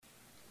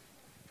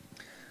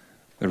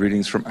The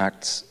readings from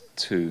Acts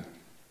 2.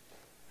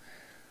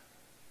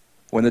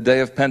 When the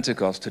day of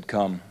Pentecost had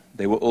come,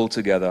 they were all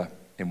together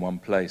in one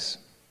place.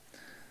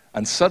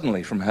 And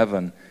suddenly from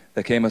heaven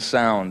there came a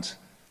sound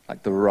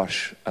like the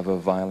rush of a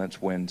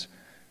violent wind,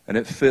 and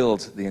it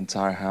filled the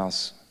entire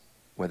house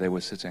where they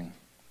were sitting.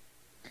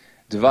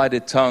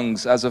 Divided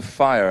tongues as of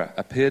fire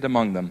appeared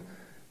among them,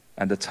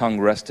 and a tongue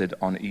rested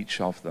on each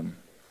of them.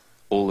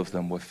 All of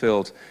them were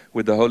filled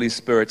with the Holy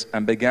Spirit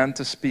and began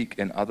to speak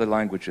in other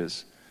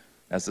languages,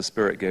 as the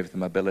Spirit gave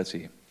them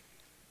ability.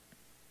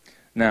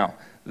 Now,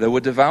 there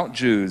were devout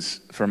Jews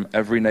from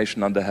every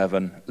nation under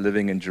heaven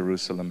living in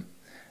Jerusalem.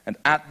 And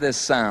at this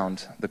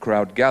sound, the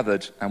crowd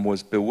gathered and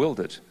was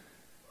bewildered,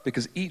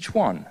 because each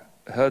one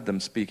heard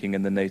them speaking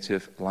in the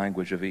native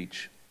language of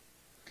each.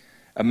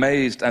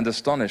 Amazed and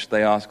astonished,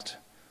 they asked,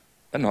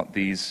 "Are not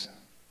these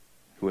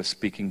who are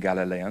speaking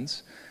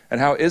Galileans? And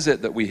how is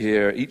it that we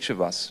hear, each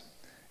of us,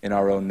 in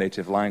our own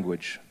native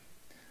language?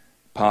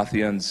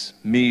 Parthians,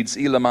 Medes,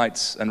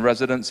 Elamites, and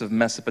residents of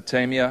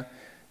Mesopotamia,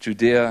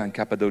 Judea and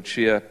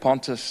Cappadocia,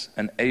 Pontus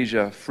and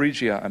Asia,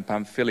 Phrygia and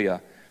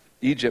Pamphylia,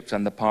 Egypt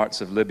and the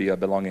parts of Libya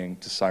belonging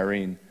to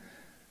Cyrene,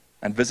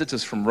 and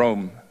visitors from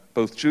Rome,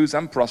 both Jews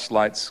and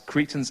proselytes,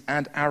 Cretans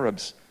and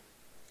Arabs.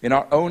 In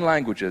our own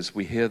languages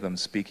we hear them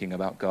speaking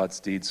about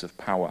God's deeds of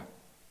power."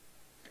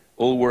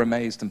 All were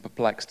amazed and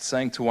perplexed,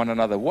 saying to one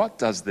another, "What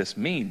does this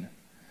mean?"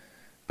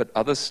 But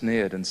others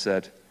sneered and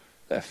said,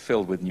 "They're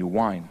filled with new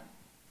wine."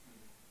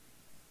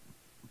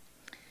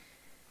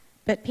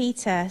 But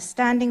Peter,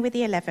 standing with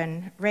the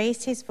 11,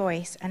 raised his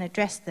voice and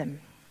addressed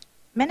them.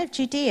 "Men of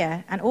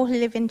Judea and all who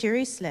live in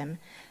Jerusalem,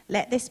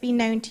 let this be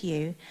known to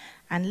you,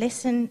 and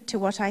listen to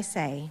what I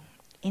say.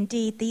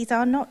 Indeed, these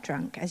are not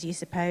drunk, as you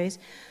suppose,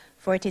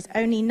 for it is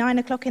only 9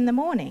 o'clock in the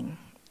morning.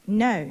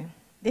 No,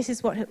 this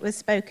is what was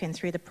spoken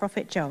through the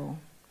prophet Joel.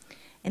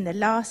 In the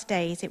last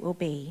days it will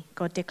be,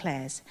 God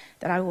declares,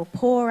 that I will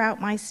pour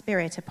out my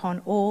spirit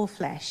upon all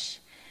flesh,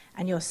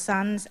 and your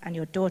sons and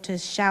your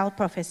daughters shall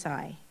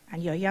prophesy,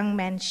 and your young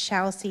men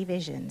shall see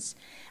visions,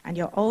 and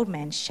your old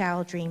men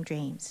shall dream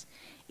dreams.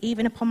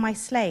 Even upon my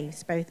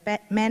slaves, both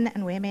men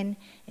and women,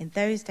 in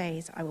those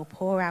days I will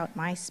pour out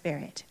my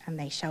spirit, and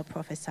they shall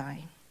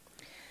prophesy.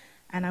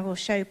 And I will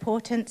show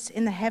portents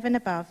in the heaven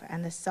above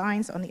and the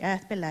signs on the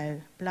earth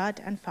below,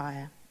 blood and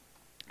fire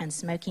and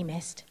smoky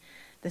mist.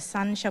 The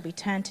sun shall be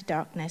turned to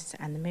darkness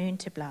and the moon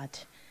to blood,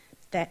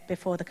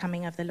 before the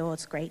coming of the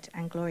Lord's great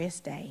and glorious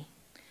day.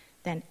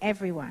 Then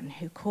everyone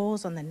who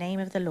calls on the name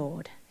of the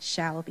Lord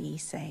shall be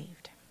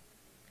saved."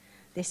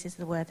 This is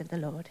the word of the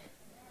Lord.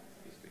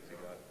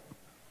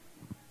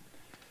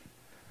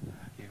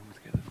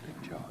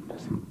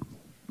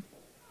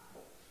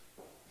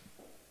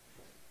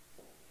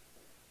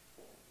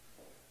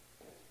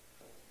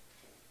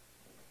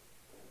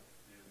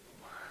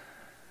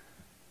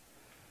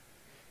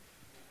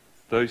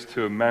 Those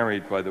two are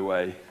married, by the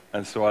way,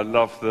 and so I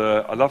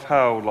love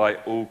how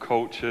like all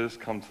cultures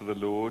come to the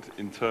Lord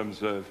in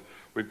terms of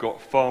we've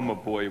got Farmer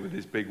Boy with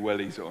his big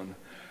wellies on,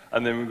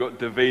 and then we've got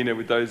Davina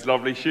with those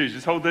lovely shoes.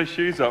 Just hold those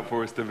shoes up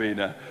for us,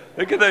 Davina.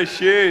 Look at those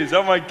shoes!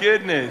 Oh my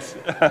goodness!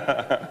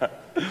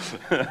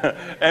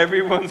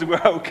 Everyone's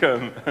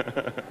welcome.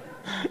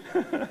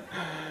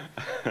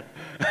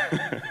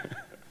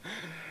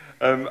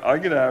 You're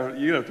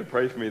gonna have to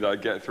pray for me that I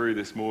get through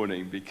this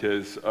morning,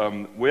 because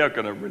we are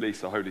going to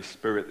release the Holy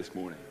Spirit this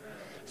morning.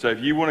 So if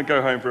you want to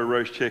go home for a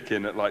roast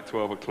chicken at like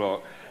 12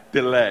 o'clock,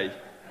 delay.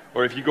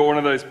 Or if you've got one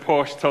of those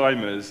posh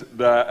timers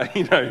that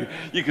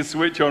you can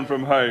switch on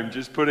from home,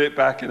 just put it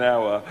back an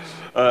hour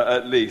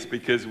at least,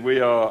 because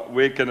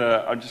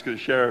I'm just going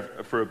to share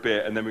for a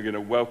bit, and then we're going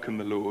to welcome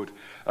the Lord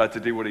to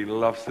do what he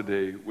loves to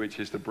do, which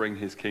is to bring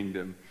his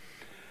kingdom.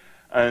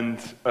 And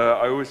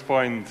I always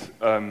find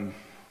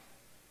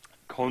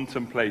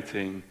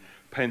contemplating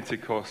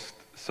Pentecost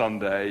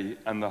Sunday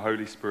and the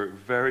Holy Spirit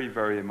very,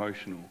 very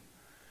emotional,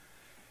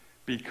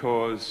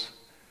 because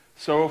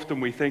so often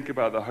we think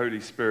about the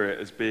Holy Spirit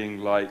as being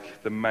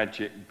like the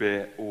magic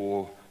bit,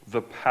 or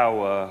the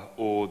power,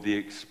 or the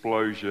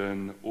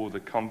explosion, or the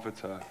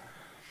comforter.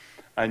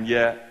 And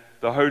yet,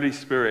 the Holy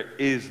Spirit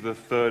is the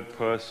third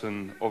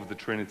person of the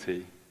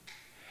Trinity.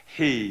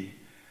 He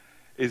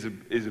is a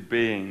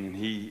being, and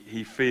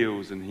he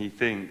feels, and he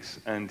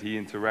thinks, and he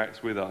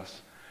interacts with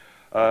us.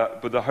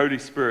 But the Holy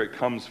Spirit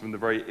comes from the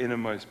very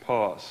innermost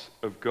parts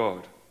of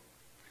God.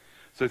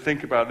 So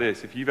think about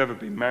this. If you've ever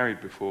been married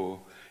before,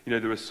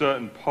 there are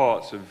certain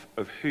parts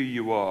of who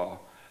you are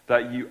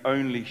that you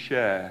only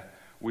share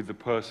with the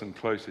person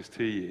closest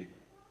to you.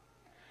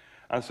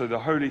 And so the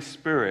Holy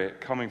Spirit,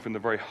 coming from the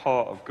very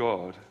heart of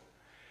God,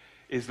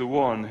 is the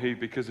one who,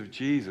 because of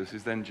Jesus,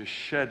 is then just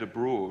shed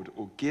abroad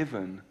or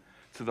given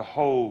to the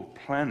whole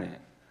planet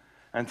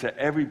and to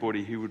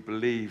everybody who would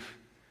believe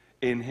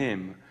in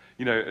him.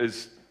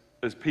 As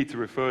Peter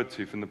referred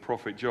to from the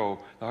prophet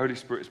Joel, the Holy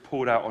Spirit is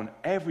poured out on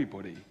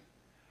everybody.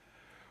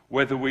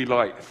 Whether we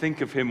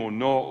think of him or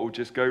not, or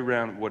just go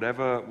around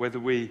whatever, whether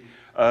we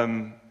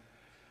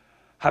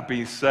have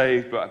been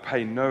saved but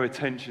pay no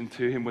attention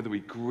to him, whether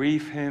we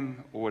grieve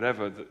him or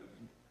whatever,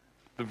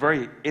 The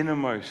very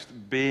innermost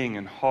being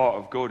and heart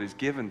of God is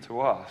given to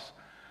us.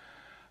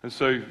 And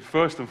so,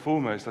 first and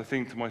foremost, I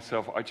think to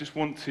myself, I just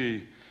want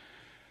to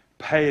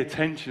pay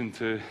attention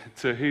to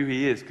who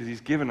he is, because he's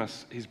given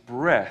us his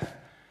breath.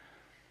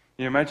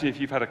 You know, imagine if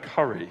you've had a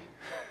curry.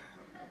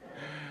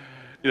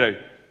 You know,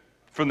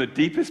 from the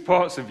deepest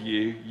parts of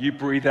you, you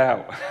breathe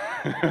out.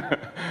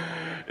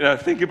 You know,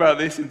 think about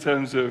this in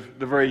terms of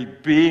the very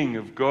being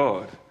of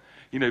God,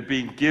 you know,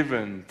 being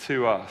given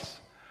to us.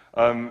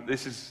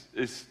 This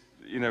is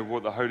you know,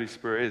 what the Holy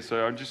Spirit is.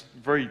 So I'm just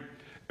very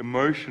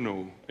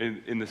emotional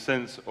in the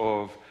sense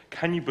of,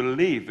 can you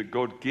believe that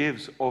God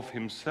gives of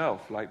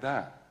himself like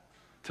that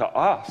to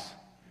us?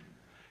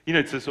 You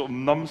know, to sort of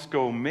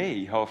numbskull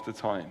me half the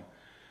time.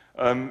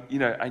 You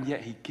know, and yet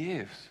he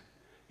gives,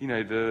 you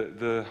know,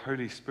 the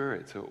Holy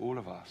Spirit to all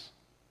of us.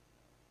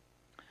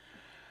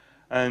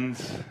 And,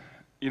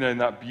 you know, in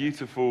that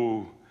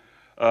beautiful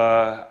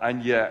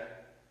and yet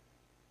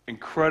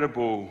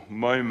incredible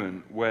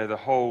moment where the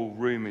whole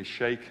room is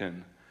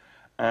shaken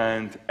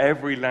and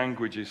every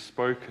language is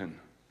spoken,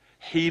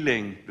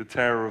 healing the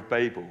Tower of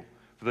Babel,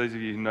 for those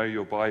of you who know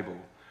your Bible,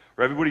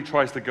 where everybody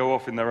tries to go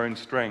off in their own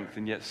strength,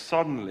 and yet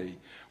suddenly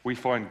we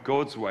find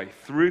God's way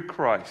through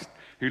Christ,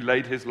 who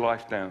laid his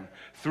life down,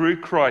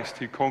 through Christ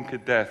who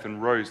conquered death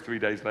and rose 3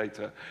 days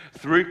later,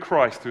 through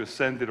Christ who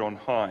ascended on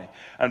high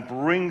and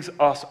brings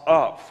us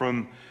up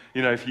from,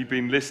 you know, if you've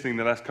been listening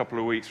the last couple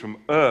of weeks, from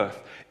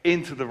earth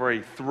into the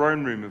very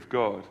throne room of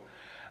God.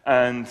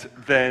 And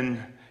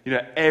then, you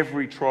know,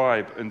 every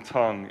tribe and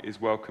tongue is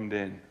welcomed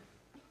in.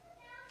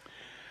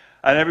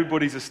 And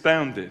everybody's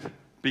astounded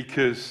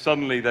because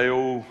suddenly they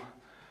all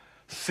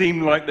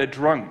seem like they're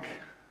drunk.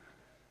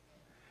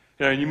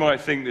 You know, and you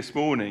might think this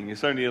morning,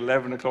 it's only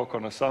 11 o'clock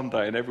on a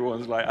Sunday and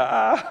everyone's like,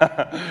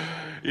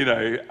 you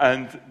know,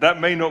 and that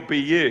may not be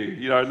you.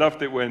 You know, I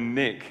loved it when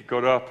Nick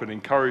got up and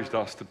encouraged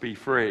us to be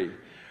free.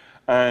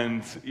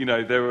 And, you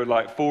know, there were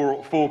like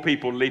four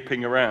people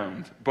leaping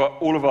around, but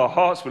all of our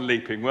hearts were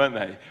leaping, weren't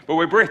they? But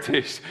we're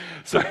British,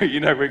 so, you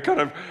know, we're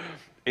kind of,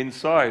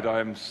 inside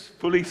I am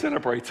fully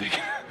celebrating,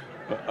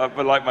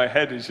 but like my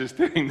head is just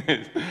doing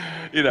this,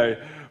 you know.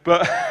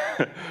 But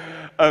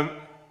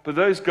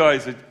those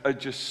guys are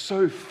just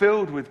so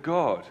filled with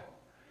God.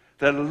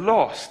 They're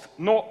lost,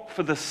 not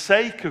for the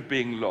sake of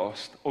being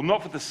lost, or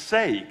not for the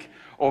sake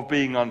of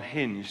being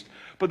unhinged,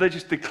 but they're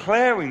just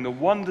declaring the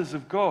wonders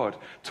of God,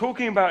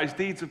 talking about his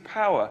deeds of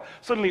power.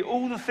 Suddenly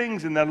all the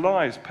things in their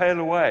lives pale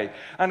away,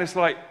 and it's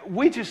like,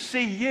 we just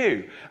see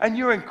you, and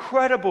you're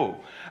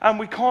incredible, and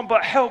we can't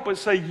but help but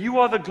say, you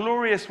are the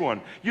glorious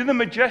one, you're the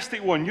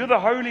majestic one, you're the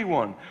holy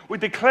one. We're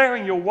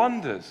declaring your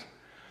wonders.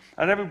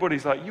 And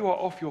everybody's like, you are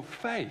off your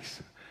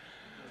face.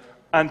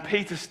 And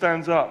Peter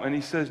stands up and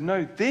he says,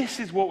 no, this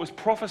is what was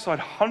prophesied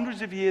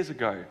hundreds of years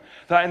ago,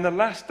 that in the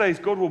last days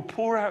God will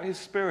pour out his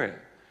Spirit.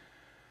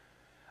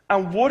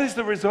 And what is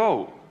the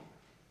result?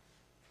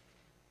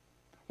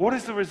 What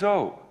is the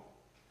result?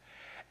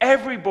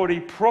 Everybody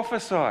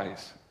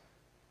prophesies.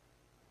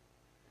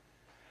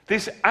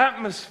 This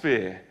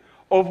atmosphere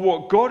of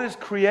what God has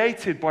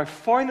created by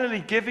finally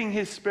giving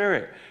his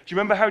Spirit. Do you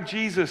remember how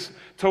Jesus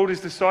told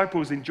his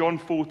disciples in John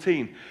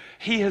 14,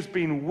 he has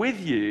been with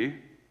you,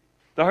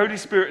 the Holy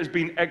Spirit has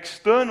been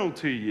external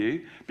to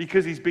you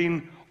because he's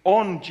been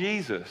on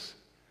Jesus,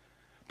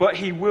 but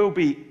he will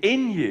be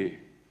in you.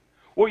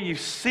 What you've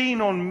seen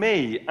on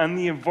me and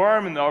the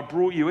environment that I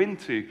brought you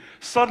into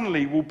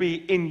suddenly will be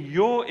in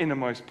your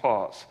innermost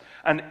parts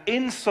and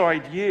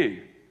inside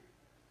you.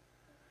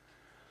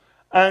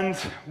 And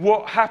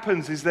what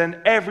happens is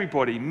then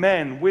everybody,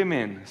 men,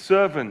 women,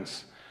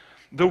 servants,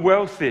 the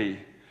wealthy,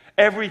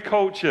 every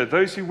culture,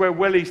 those who wear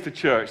wellies to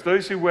church,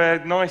 those who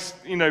wear nice,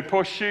 you know,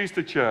 posh shoes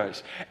to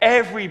church,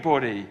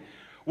 everybody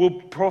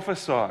will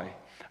prophesy.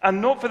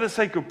 And not for the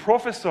sake of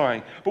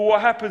prophesying, but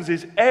what happens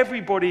is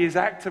everybody is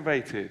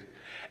activated.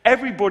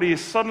 Everybody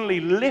is suddenly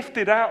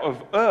lifted out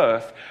of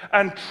earth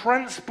and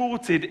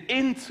transported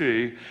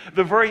into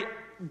the very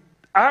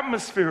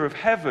atmosphere of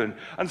heaven.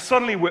 And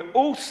suddenly we're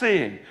all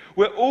seeing,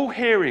 we're all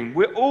hearing,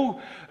 we're all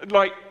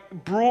like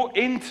brought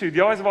into,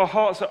 the eyes of our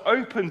hearts are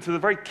open to the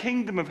very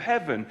kingdom of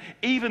heaven,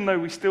 even though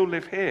we still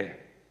live here.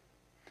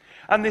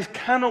 And this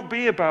cannot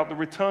be about the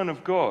return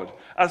of God.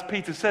 As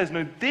Peter says,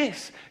 no,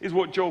 this is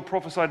what Joel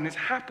prophesied, and it's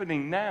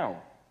happening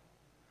now.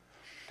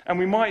 And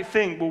we might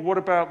think, well, what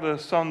about the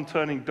sun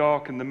turning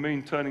dark and the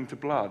moon turning to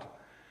blood?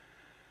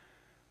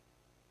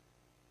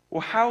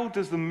 Well, how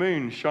does the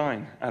moon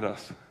shine at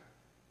us?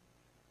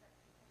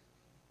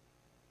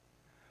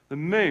 The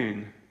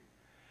moon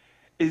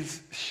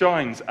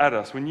shines at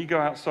us when you go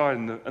outside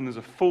and there's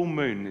a full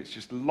moon. It's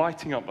just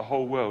lighting up the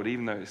whole world,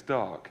 even though it's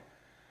dark.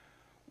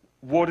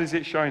 What is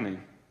it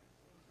shining?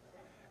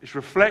 It's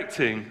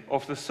reflecting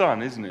off the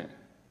sun, isn't it?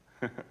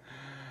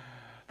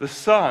 The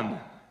sun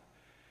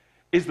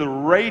is the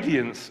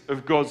radiance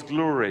of God's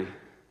glory,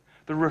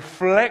 the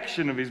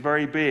reflection of his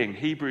very being.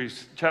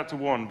 Hebrews chapter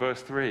 1,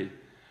 verse 3.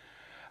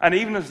 And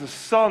even as the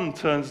sun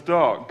turns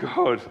dark,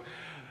 God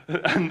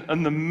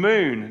and the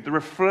moon, the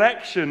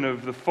reflection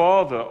of the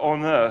Father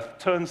on earth,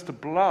 turns to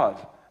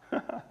blood.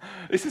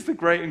 This is the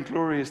great and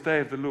glorious day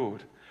of the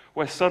Lord,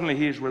 where suddenly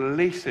he is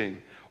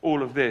releasing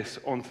all of this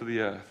onto the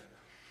earth.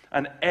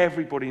 And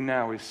everybody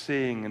now is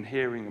seeing and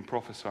hearing and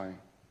prophesying.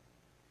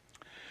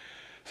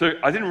 So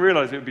I didn't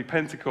realize it would be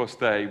Pentecost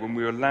Day when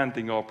we were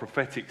landing our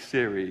prophetic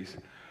series,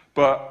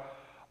 but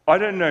I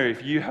don't know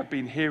if you have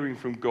been hearing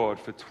from God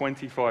for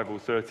 25 or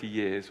 30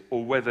 years,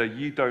 or whether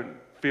you don't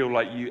feel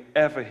like you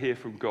ever hear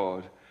from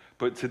God,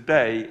 but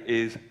today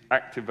is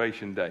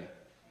Activation Day.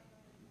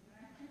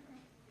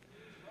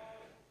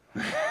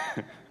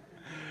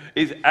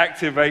 It's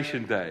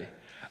Activation Day.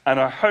 And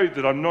I hope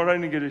that I'm not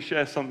only going to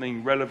share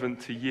something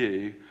relevant to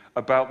you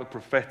about the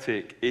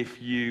prophetic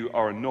if you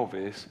are a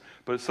novice,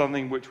 but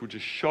something which will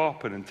just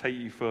sharpen and take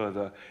you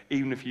further,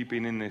 even if you've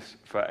been in this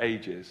for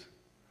ages.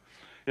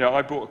 You know,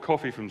 I bought a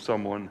coffee from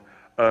someone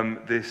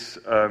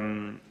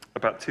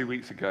about 2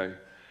 weeks ago,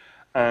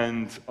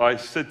 and I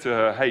said to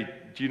her, "Hey,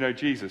 do you know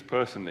Jesus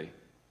personally?"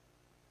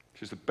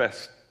 Which is the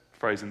best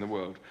phrase in the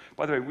world.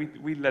 By the way,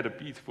 we led a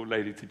beautiful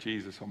lady to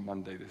Jesus on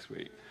Monday this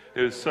week.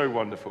 It was so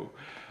wonderful.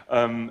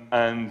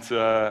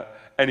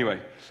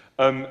 Anyway,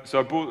 so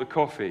I bought the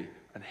coffee,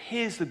 and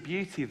here's the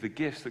beauty of the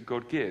gifts that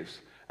God gives.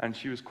 And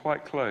she was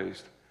quite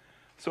closed.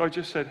 So I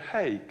just said,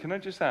 "Hey, can I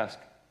just ask,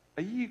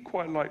 are you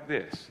quite like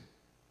this?"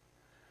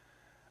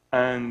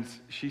 And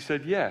she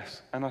said,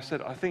 "Yes." And I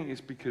said, "I think it's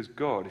because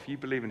God, if you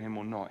believe in him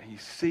or not, he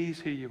sees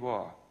who you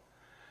are.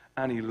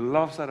 And he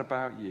loves that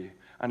about you.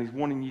 And he's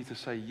wanting you to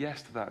say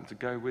yes to that and to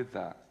go with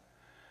that."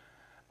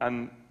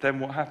 And then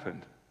what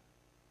happened?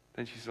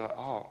 Then she's like,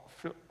 I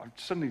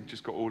suddenly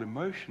just got all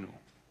emotional.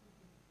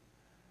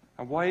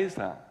 And why is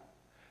that?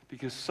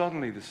 Because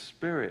suddenly the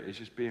Spirit is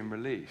just being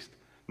released.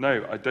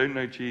 No, I don't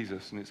know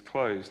Jesus, and it's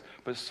closed.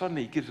 But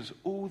suddenly he gives us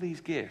all these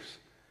gifts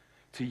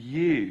to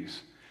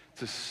use,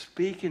 to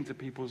speak into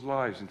people's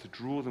lives and to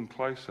draw them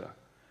closer.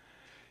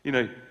 You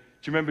know, do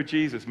you remember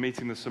Jesus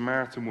meeting the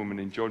Samaritan woman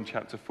in John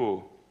chapter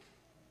 4?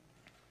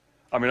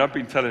 I mean, I've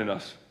been telling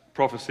us,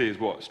 prophecy is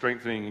what?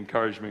 Strengthening,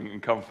 encouragement,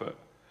 and comfort.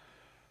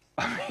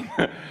 I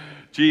mean,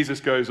 Jesus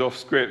goes off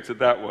script at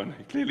that one.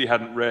 He clearly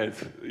hadn't read,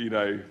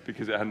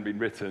 because it hadn't been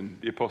written,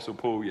 the Apostle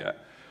Paul yet.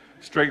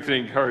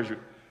 Strengthening,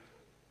 encouragement.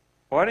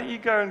 "Why don't you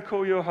go and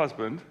call your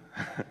husband?"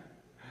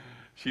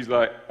 She's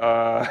like,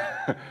 "I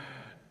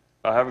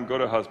haven't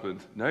got a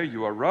husband." "No,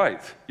 you are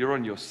right. You're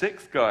on your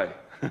 6th guy."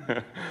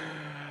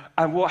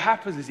 And what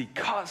happens is he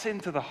cuts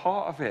into the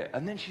heart of it,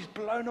 and then she's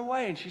blown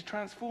away and she's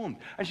transformed.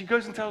 And she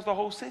goes and tells the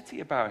whole city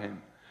about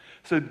him.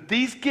 So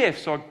these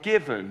gifts are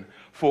given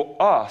for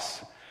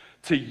us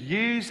to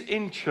use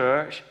in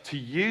church, to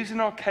use in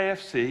our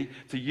KFC,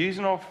 to use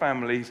in our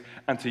families,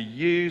 and to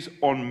use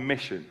on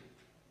mission.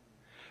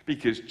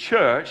 Because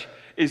church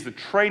is the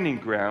training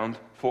ground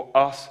for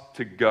us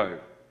to go.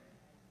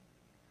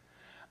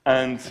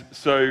 And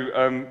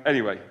so,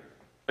 anyway,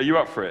 are you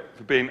up for it,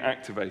 for being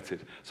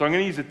activated? So I'm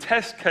going to use a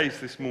test case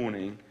this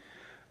morning.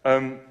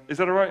 Is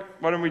that all right?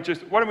 Why don't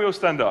we all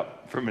stand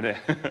up for a minute?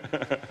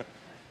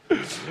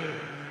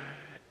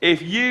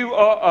 If you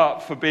are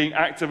up for being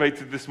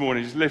activated this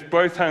morning, just lift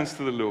both hands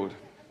to the Lord.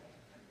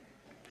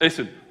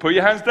 Listen, put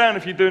your hands down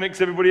if you're doing it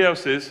because everybody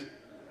else is.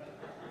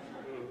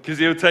 Because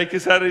he'll take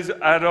us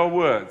at our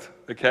word,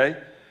 okay?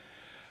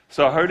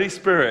 So Holy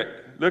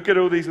Spirit, look at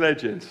all these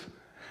legends.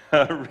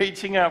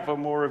 Reaching out for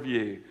more of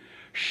you.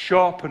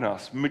 Sharpen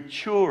us,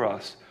 mature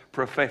us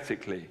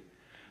prophetically,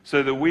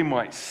 so that we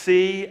might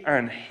see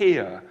and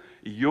hear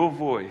your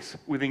voice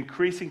with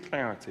increasing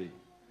clarity.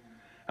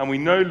 And we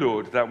know,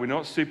 Lord, that we're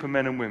not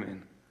supermen and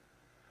women.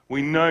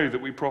 We know that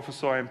we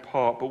prophesy in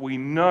part, but we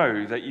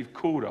know that you've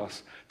called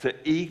us to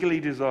eagerly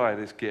desire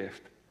this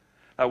gift,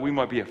 that we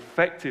might be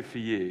effective for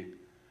you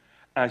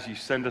as you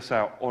send us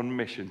out on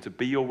mission to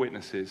be your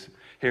witnesses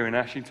here in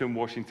Ashington,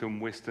 Washington,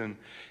 Whiston,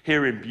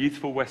 here in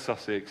beautiful West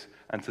Sussex,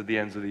 and to the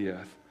ends of the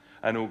earth.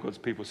 And all God's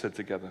people said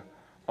together,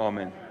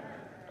 Amen.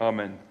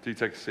 Amen. Do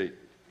take a seat.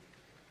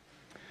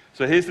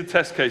 So here's the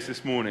test case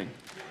this morning.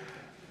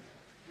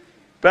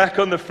 Back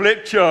on the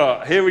flip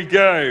chart. Here we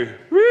go.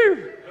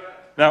 Woo!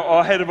 Now,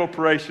 our head of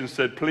operations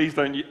said, please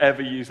don't you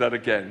ever use that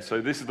again. So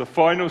this is the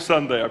final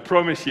Sunday, I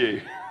promise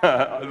you.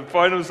 The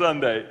final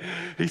Sunday.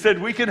 He said,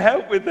 we can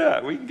help with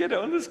that. We can get it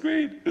on the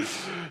screen.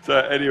 So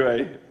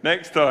anyway,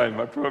 next time,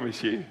 I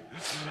promise you.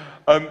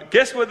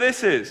 Guess what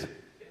this is?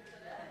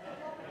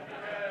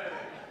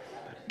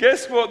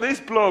 Guess what this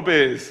blob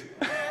is?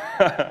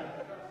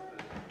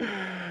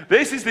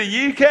 This is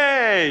the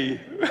UK.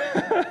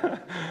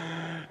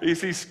 You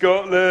see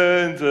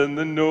Scotland and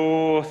the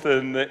north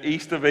and the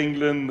east of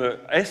England.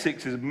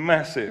 Essex is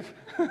massive.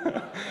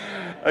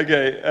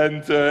 Okay,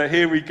 and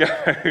here we go.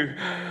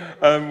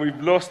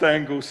 We've lost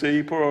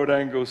Anglesey, poor old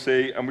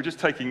Anglesey, and we're just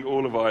taking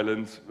all of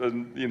Ireland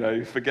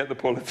and, forget the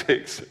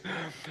politics.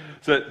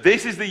 So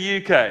this is the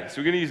UK.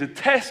 So we're going to use a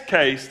test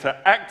case to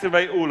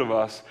activate all of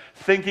us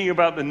thinking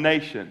about the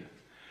nation.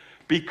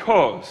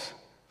 Because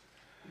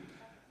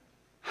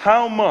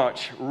how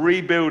much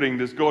rebuilding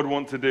does God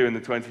want to do in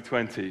the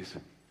 2020s?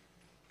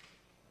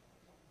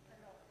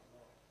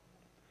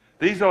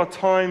 These are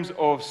times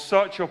of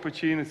such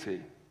opportunity.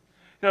 You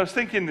know, I was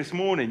thinking this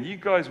morning, you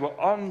guys were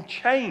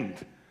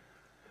unchained.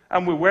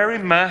 And we're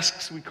wearing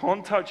masks. We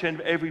can't touch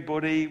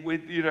everybody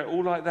with,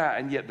 all like that.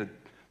 And yet the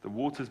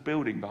water's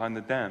building behind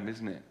the dam,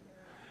 isn't it?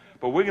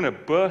 But we're going to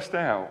burst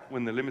out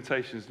when the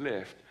limitations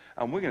lift.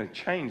 And we're going to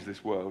change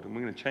this world. And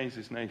we're going to change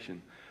this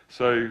nation.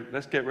 So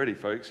let's get ready,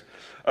 folks.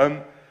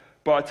 But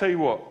I tell you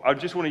what, I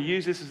just want to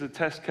use this as a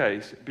test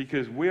case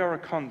because we are a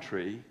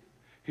country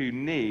who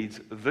needs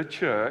the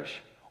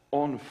church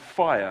on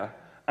fire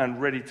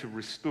and ready to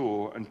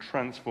restore and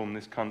transform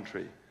this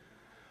country.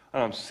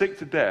 And I'm sick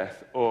to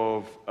death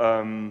of,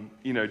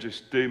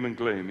 just doom and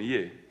gloom. Are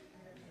you?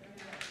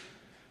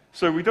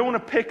 So we don't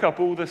want to pick up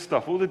all this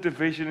stuff, all the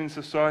division in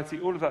society,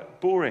 all of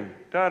that boring.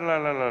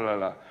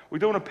 We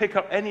don't want to pick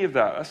up any of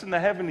that. That's in the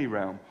heavenly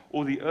realm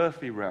or the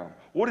earthly realm.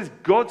 What is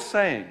God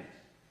saying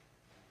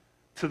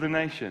to the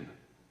nation,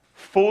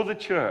 for the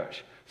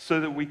church, so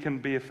that we can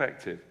be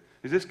effective?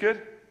 Is this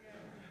good?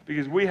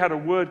 Because we had a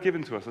word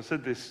given to us. I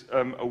said this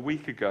a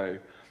week ago,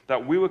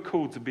 that we were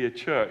called to be a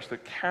church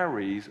that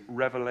carries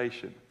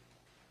revelation.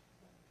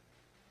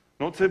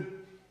 Not to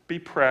be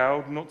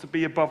proud, not to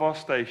be above our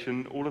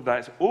station, all of that.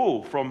 It's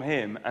all from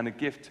him and a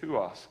gift to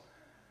us.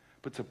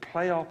 But to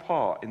play our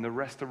part in the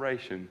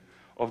restoration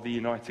of the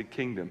United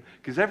Kingdom.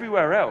 Because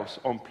everywhere else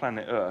on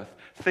planet Earth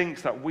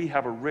thinks that we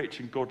have a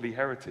rich and godly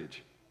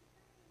heritage.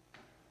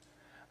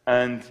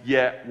 And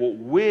yet what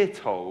we're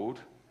told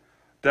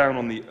down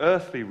on the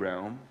earthly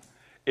realm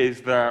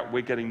is that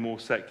we're getting more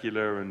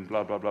secular and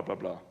blah, blah, blah, blah,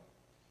 blah.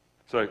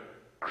 So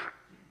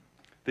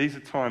these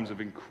are times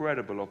of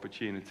incredible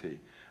opportunity.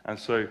 And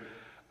so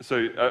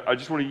I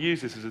just want to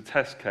use this as a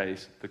test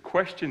case. The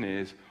question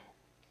is,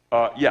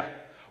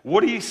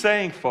 what are you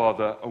saying,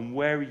 Father, and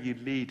where are you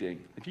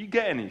leading? If you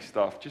get any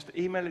stuff, just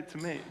email it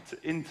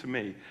to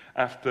me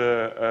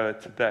after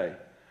today.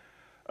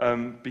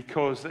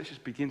 Because let's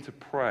just begin to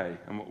pray,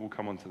 and we'll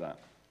come on to that.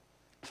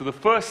 So the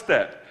first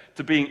step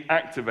to being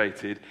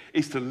activated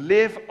is to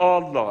live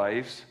our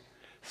lives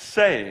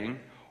saying,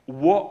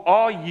 what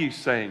are you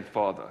saying,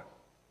 Father?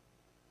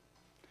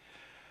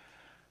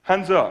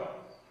 Hands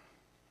up.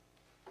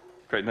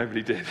 Great,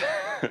 nobody did.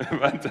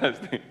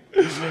 Fantastic.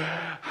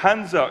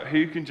 Hands up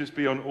who can just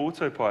be on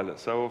autopilot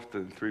so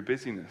often through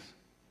busyness.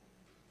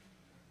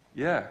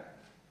 Yeah.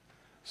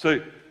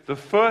 So the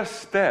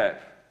first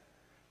step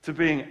to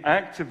being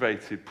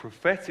activated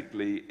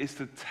prophetically is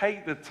to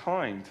take the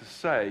time to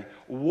say,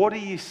 what are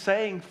you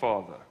saying,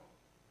 Father?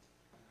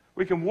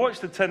 We can watch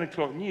the 10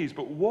 o'clock news,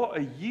 but what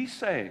are you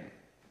saying?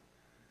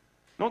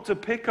 Not to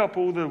pick up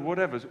all the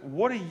whatevers.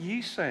 What are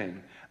you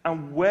saying?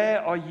 And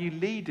where are you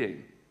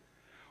leading?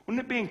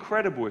 Wouldn't it be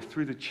incredible if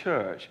through the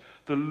church,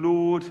 the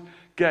Lord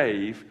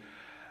gave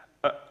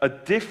a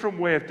different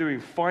way of doing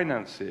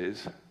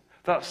finances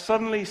that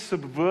suddenly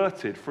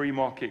subverted free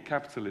market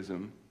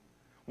capitalism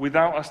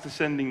without us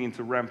descending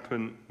into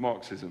rampant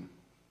Marxism?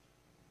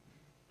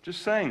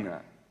 Just saying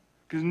that.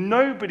 Because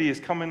nobody is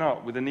coming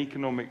up with an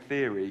economic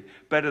theory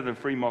better than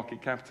free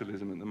market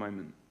capitalism at the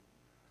moment.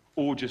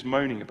 Or just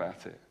moaning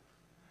about it.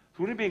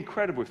 So wouldn't it be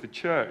incredible if the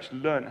church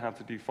learned how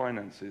to do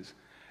finances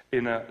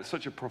in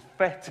such a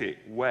prophetic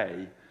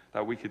way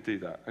that we could do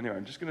that? Anyway,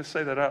 I'm just going to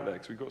say that out there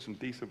because we've got some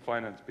decent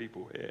finance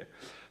people here.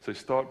 So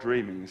start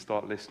dreaming and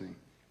start listening.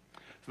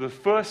 So the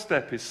first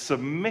step is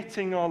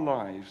submitting our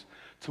lives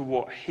to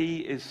what he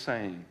is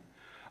saying.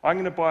 I'm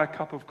going to buy a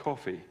cup of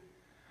coffee.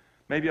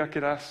 Maybe I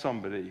could ask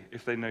somebody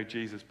if they know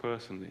Jesus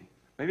personally.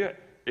 Maybe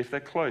if they're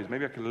close,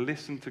 maybe I could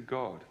listen to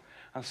God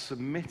and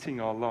submitting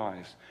our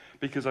lives.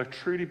 Because I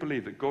truly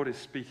believe that God is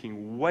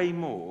speaking way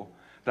more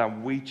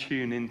than we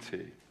tune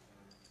into.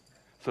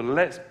 So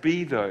let's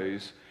be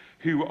those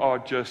who are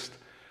just,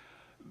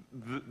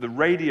 the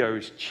radio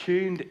is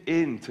tuned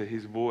into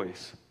his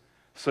voice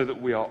so that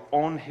we are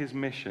on his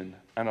mission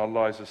and our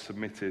lives are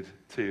submitted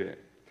to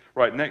it.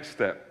 Right, next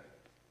step.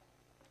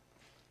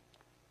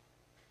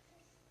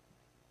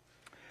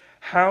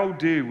 How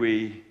do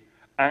we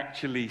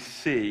actually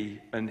see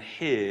and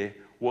hear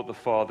what the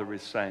Father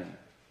is saying?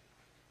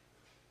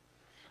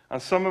 And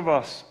some of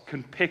us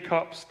can pick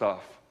up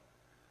stuff,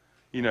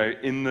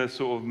 in the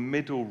sort of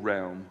middle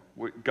realm,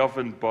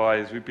 governed by,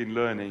 as we've been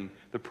learning,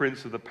 the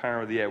prince of the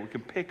power of the air. We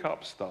can pick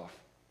up stuff.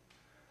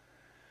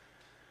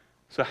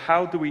 So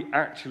how do we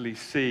actually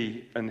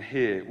see and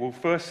hear? Well,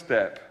 first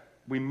step,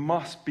 we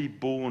must be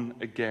born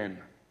again.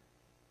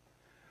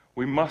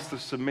 We must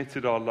have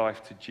submitted our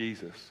life to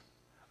Jesus.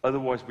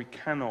 Otherwise, we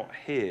cannot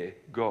hear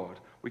God.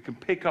 We can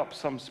pick up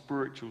some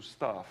spiritual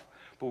stuff,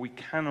 but we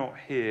cannot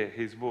hear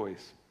his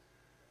voice.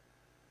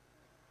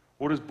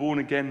 What does born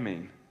again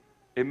mean?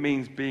 It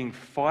means being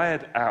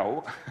fired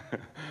out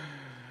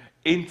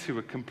into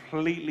a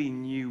completely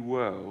new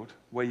world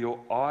where your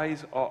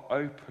eyes are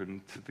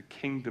open to the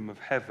kingdom of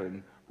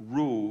heaven,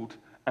 ruled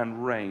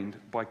and reigned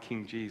by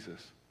King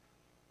Jesus.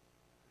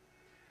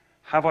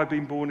 Have I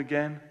been born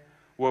again?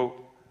 Well,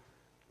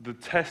 the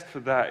test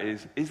for that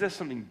is there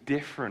something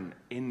different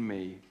in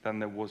me than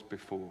there was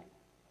before?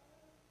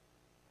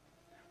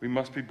 We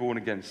must be born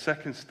again.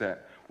 Second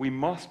step, we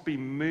must be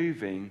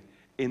moving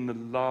in the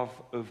love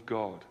of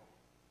God.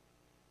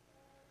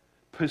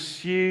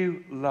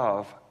 Pursue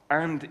love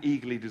and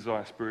eagerly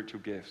desire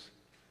spiritual gifts.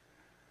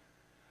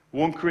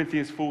 1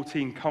 Corinthians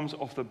 14 comes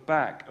off the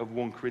back of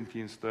 1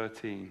 Corinthians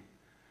 13.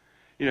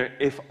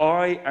 If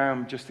I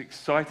am just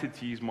excited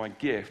to use my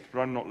gift,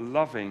 but I'm not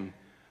loving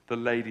the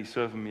lady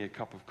serving me a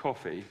cup of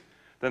coffee,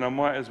 then I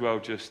might as well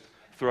just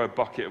throw a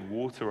bucket of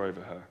water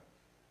over her.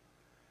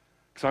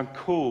 Because I'm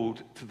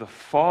called to the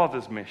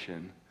Father's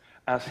mission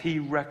as he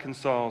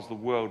reconciles the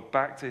world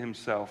back to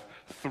himself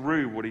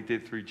through what he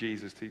did through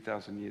Jesus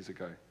 2,000 years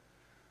ago.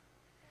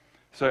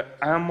 So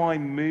am I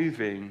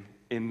moving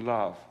in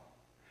love?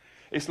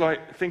 It's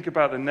like, think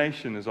about the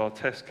nation as our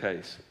test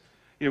case.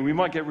 We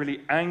might get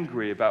really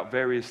angry about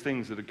various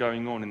things that are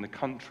going on in the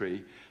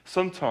country,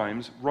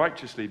 sometimes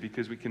righteously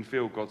because we can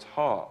feel God's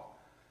heart.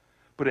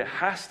 But it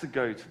has to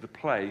go to the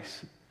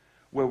place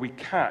where we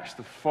catch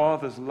the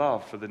Father's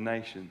love for the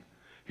nation,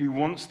 who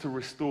wants to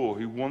restore,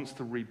 who wants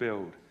to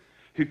rebuild,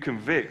 who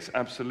convicts,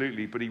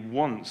 absolutely, but he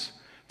wants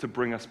to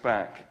bring us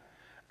back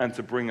and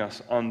to bring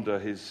us under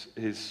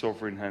his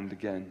sovereign hand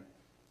again.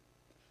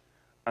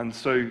 And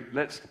so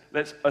let's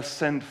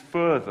ascend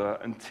further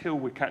until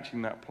we're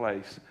catching that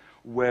place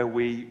where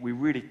we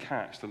really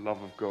catch the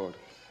love of God.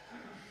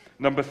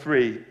 Number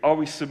 3, are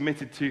we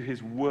submitted to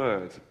his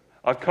word?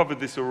 I've covered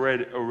this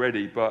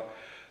already, but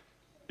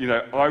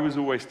I was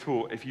always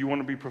taught if you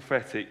want to be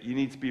prophetic, you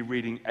need to be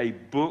reading a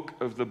book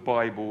of the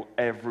Bible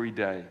every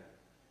day.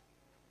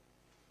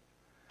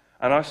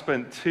 And I've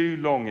spent too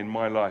long in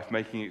my life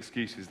making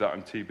excuses that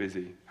I'm too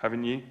busy.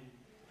 Haven't you?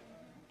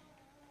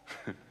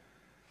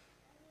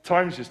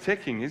 Time's just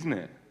ticking, isn't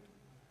it?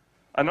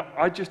 And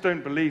I just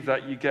don't believe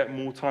that you get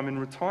more time in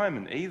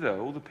retirement either.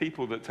 All the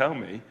people that tell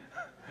me,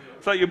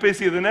 it's like you're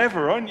busier than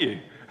ever, aren't you?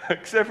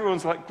 Because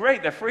everyone's like,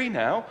 great, they're free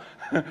now.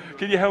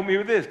 Can you help me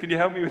with this? Can you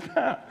help me with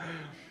that?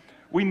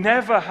 We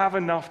never have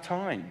enough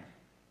time.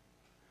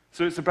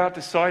 So it's about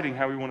deciding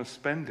how we want to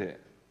spend it.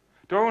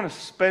 Do I want to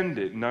spend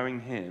it knowing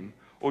him,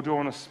 or do I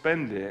want to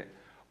spend it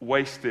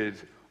wasted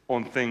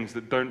on things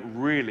that don't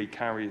really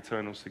carry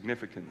eternal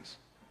significance?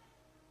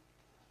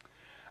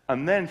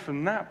 And then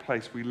from that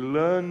place, we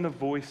learn the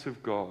voice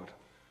of God.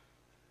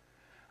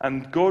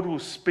 And God will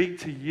speak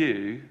to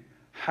you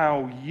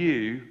how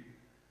you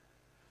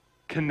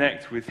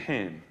connect with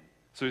him.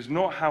 So it's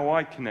not how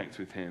I connect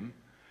with him,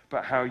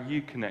 but how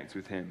you connect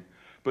with him.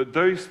 But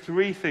those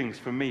 3 things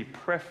for me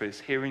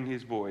preface hearing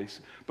his voice.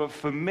 But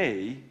for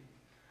me,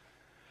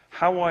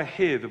 how I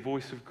hear the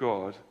voice of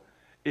God,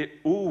 it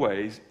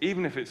always,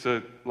 even if it's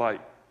a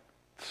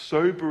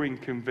sobering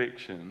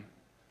conviction,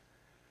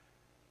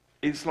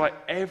 it's like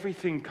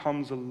everything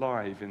comes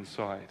alive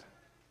inside.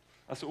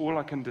 That's all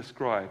I can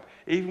describe.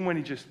 Even when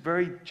he just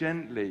very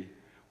gently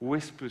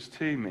whispers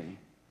to me,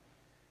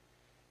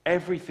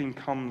 everything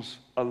comes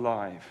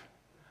alive.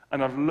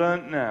 And I've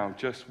learnt now,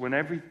 just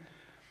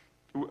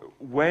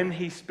when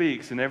he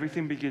speaks and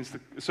everything begins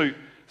to...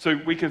 So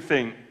we can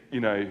think,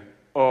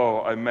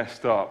 oh, I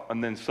messed up,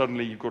 and then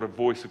suddenly you've got a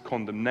voice of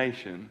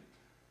condemnation.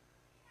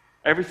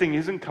 Everything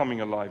isn't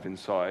coming alive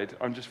inside.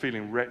 I'm just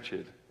feeling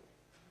wretched.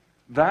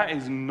 That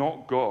is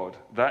not God.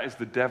 That is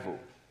the devil.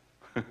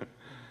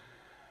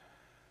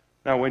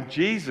 Now, when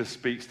Jesus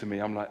speaks to me,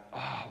 I'm like,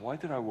 why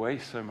did I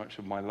waste so much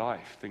of my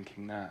life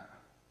thinking that?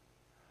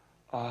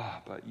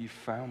 But you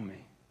found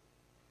me.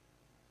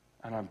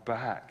 And I'm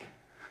back.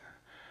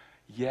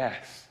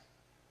 Yes.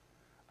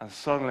 And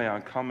suddenly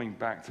I'm coming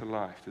back to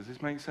life. Does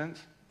this make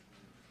sense?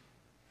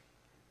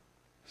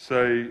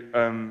 So,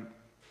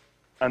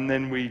 and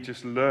then we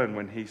just learn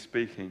when he's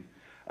speaking.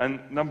 And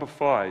number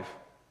 5,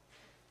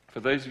 for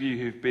those of you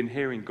who've been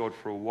hearing God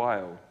for a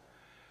while,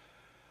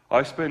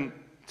 I spent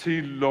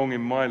too long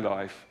in my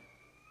life,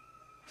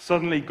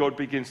 suddenly God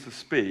begins to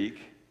speak,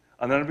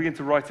 and then I begin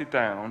to write it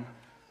down,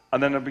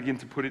 and then I begin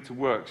to put it to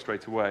work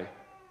straight away.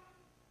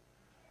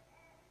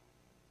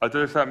 I don't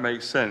know if that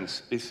makes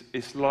sense.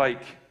 It's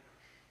like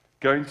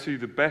going to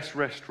the best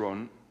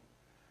restaurant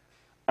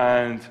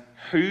and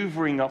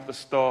hoovering up the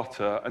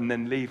starter and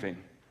then leaving.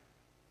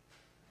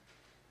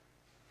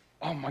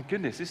 Oh my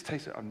goodness, this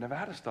tastes... I've never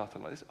had a starter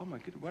like this. Oh my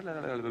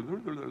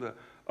goodness.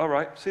 All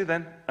right, see you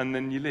then. And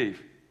then you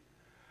leave.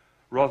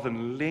 Rather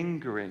than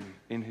lingering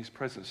in his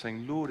presence,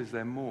 saying, Lord, is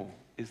there more?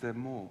 Is there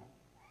more?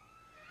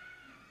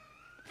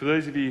 For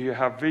those of you who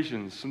have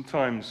visions,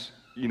 sometimes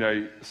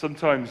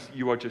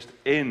you are just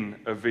in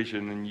a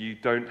vision and you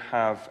don't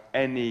have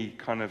any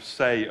kind of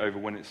say over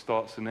when it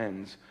starts and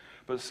ends.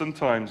 But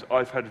sometimes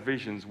I've had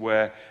visions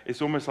where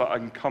it's almost like I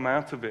can come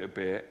out of it a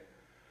bit,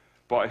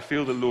 but I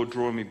feel the Lord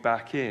drawing me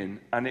back in,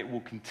 and it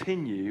will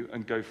continue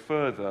and go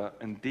further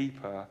and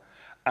deeper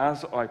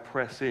as I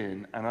press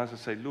in and as I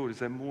say, Lord, is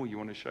there more you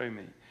want to show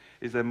me?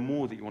 Is there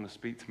more that you want to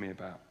speak to me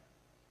about?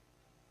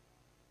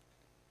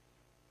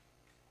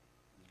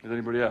 Is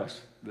anybody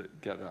else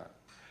that get that?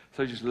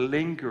 So just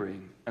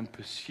lingering and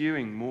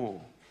pursuing more.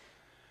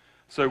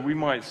 So we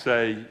might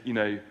say,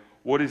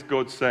 what is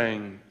God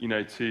saying,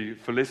 to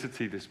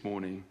Felicity this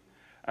morning?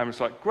 And it's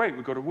like, great,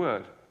 we've got a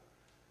word.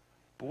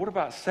 But what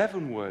about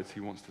 7 words he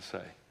wants to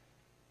say?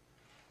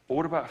 Or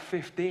what about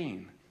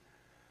 15?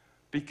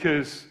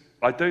 Because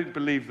I don't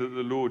believe that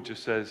the Lord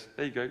just says,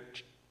 there you go.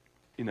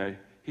 You know,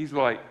 he's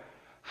like,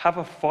 have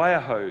a fire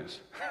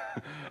hose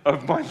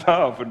of my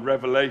love and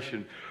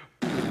revelation.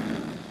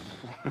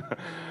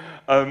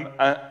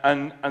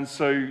 And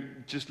so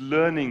just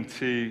learning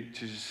to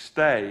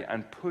stay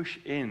and push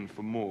in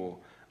for more.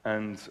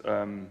 And is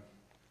that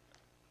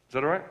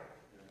all right?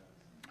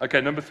 Okay,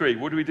 number 3.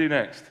 What do we do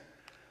next?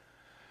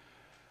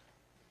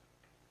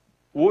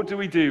 What do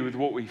we do with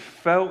what we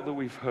felt that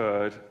we've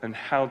heard, and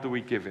how do we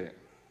give it?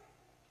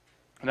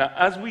 Now,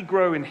 as we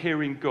grow in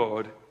hearing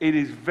God, it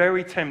is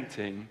very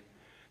tempting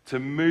to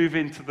move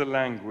into the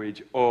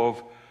language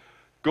of,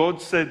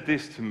 God said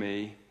this to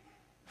me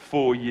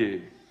for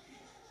you.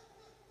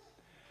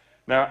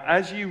 Now,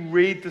 as you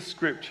read the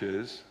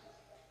scriptures,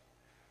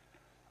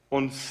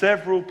 on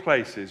several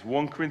places,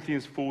 1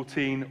 Corinthians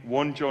 14,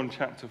 1 John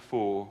chapter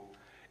 4,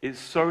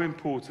 it's so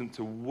important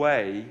to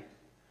weigh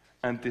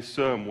and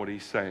discern what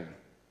he's saying.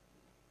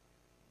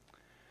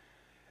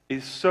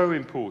 It's so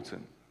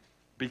important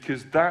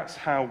because that's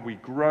how we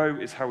grow,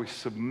 it's how we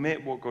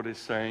submit what God is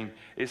saying,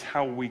 it's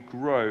how we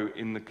grow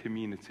in the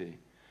community.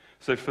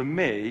 So for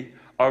me,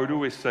 I would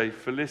always say,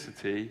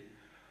 Felicity,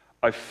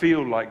 I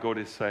feel like God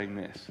is saying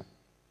this.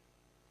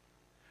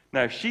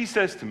 Now, if she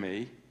says to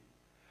me,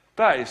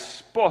 that is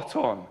spot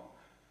on,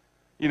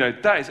 you know,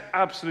 that is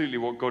absolutely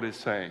what God is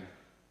saying,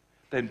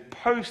 then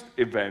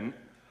post-event,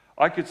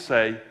 I could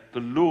say, the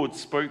Lord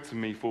spoke to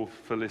me for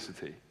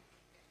Felicity.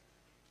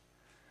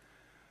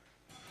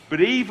 But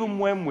even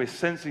when we're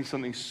sensing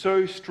something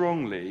so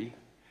strongly,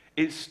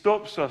 it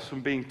stops us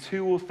from being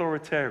too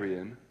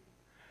authoritarian,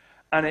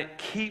 and it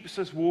keeps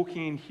us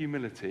walking in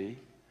humility,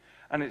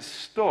 and it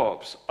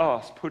stops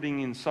us putting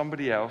in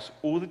somebody else,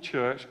 or the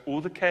church,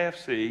 or the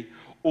KFC,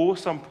 or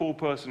some poor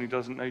person who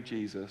doesn't know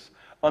Jesus,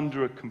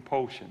 under a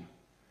compulsion,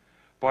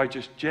 by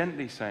just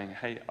gently saying,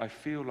 hey, I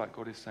feel like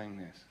God is saying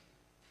this.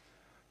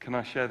 Can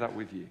I share that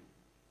with you?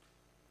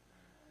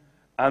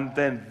 And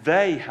then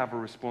they have a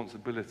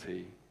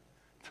responsibility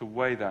to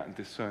weigh that and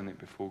discern it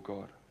before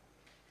God.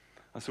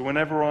 And so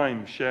whenever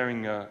I'm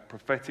sharing a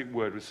prophetic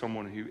word with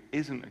someone who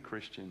isn't a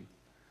Christian,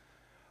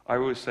 I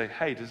always say,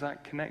 hey, does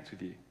that connect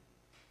with you?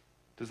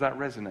 Does that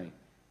resonate?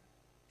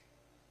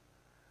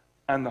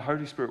 And the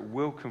Holy Spirit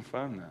will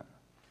confirm that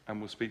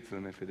and will speak to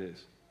them if it is.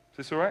 Is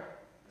this all right?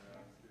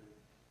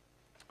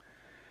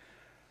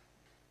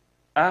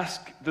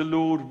 Ask the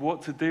Lord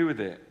what to do with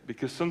it,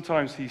 because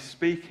sometimes he's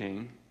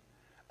speaking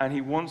and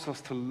he wants us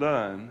to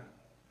learn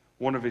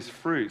one of his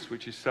fruits,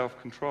 which is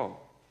self-control.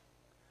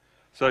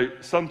 So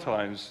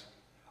sometimes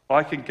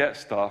I can get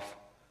stuff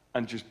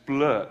and just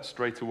blurt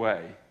straight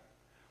away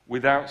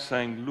without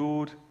saying,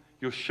 Lord,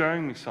 you're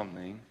showing me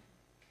something.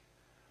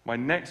 My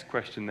next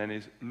question then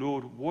is,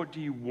 Lord, what do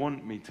you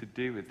want me to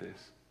do with this?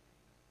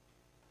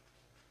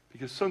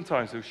 Because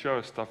sometimes he'll show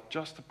us stuff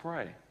just to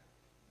pray.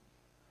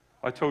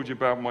 I told you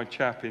about my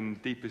chap in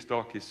Deepest,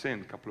 Darkest Sin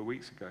a couple of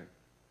weeks ago.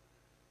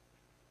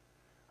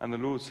 And the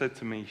Lord said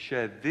to me,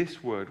 share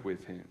this word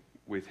with him,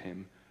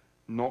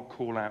 not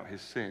call out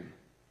his sin.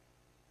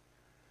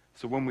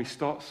 So when we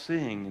start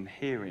seeing and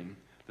hearing,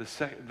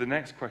 the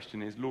next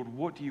question is, Lord,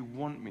 what do you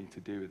want me to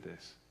do with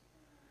this?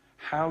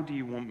 How do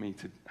you want me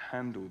to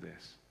handle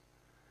this?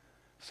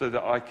 So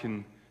that I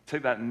can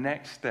take that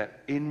next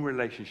step in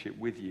relationship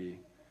with you,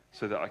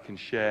 so that I can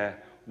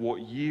share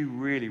what you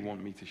really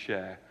want me to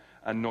share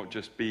and not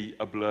just be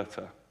a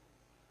blurter.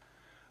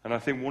 And I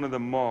think one of the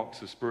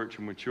marks of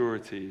spiritual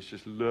maturity is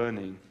just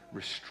learning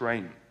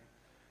restraint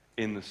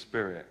in the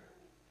Spirit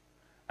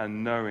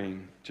and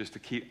knowing just to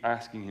keep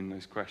asking him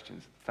those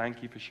questions.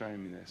 Thank you for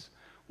showing me this.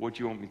 What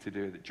do you want me to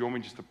do with it? Do you want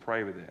me just to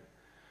pray with it?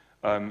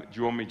 Do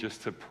you want me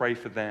just to pray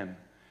for them?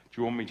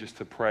 Do you want me just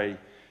to pray,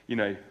 you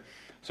know?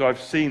 So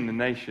I've seen the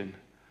nation,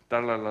 you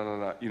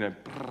know,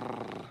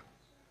 brrr.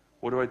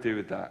 What do I do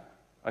with that?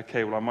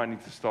 Okay, well, I might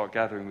need to start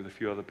gathering with a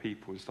few other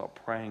people and start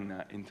praying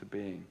that into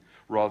being,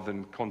 rather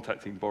than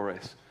contacting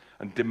Boris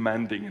and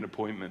demanding an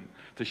appointment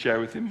to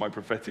share with him my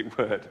prophetic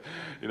word.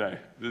 You know,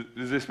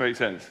 does this make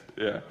sense?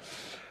 Yeah.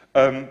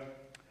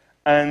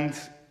 And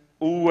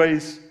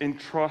always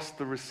entrust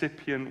the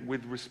recipient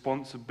with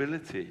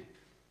responsibility.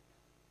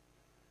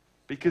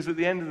 Because at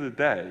the end of the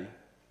day,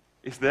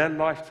 it's their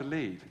life to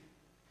lead.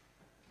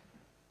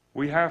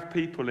 We have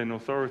people in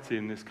authority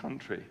in this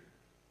country.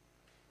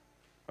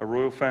 A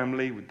royal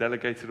family with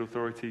delegated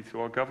authority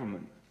to our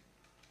government,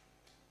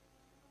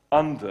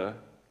 under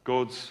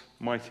God's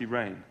mighty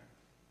reign.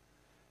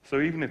 So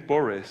even if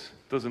Boris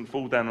doesn't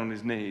fall down on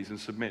his knees and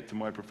submit to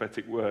my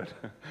prophetic word,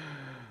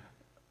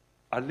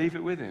 I leave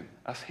it with him.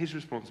 That's his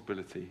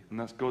responsibility, and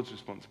that's God's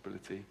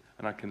responsibility,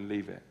 and I can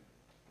leave it.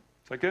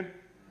 Is that good?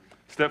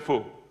 Step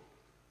 4.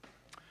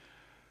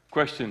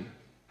 Question: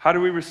 how do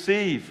we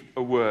receive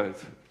a word?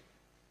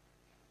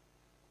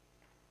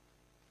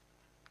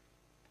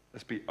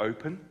 Let's be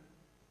open.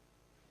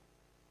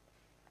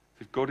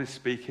 If God is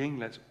speaking,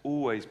 let's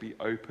always be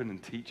open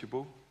and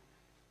teachable.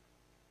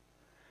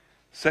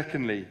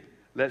 Secondly,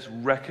 let's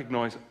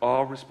recognize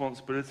our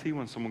responsibility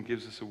when someone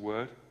gives us a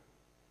word.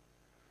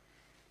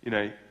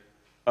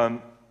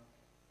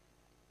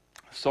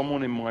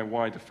 Someone in my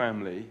wider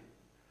family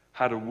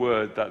had a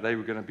word that they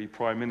were going to be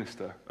Prime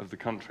Minister of the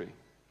country.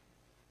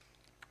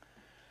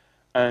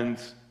 And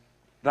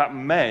that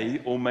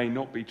may or may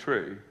not be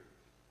true,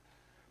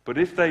 but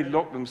if they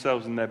locked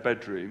themselves in their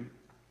bedroom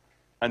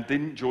and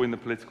didn't join the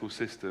political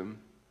system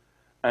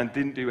and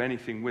didn't do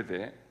anything with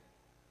it,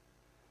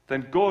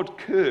 then God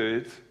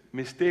could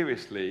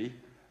mysteriously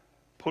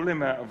pull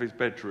him out of his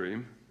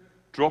bedroom,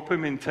 drop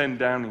him in 10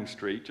 Downing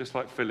Street, just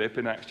like Philip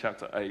in Acts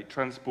chapter 8,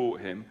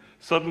 transport him,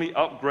 suddenly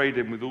upgrade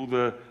him with all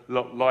the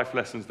life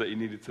lessons that he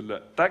needed to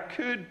learn. That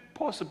could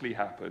possibly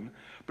happen,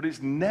 but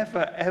it's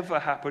never, ever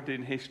happened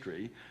in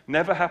history,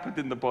 never happened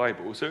in the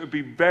Bible, so it would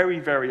be very,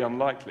 very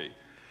unlikely.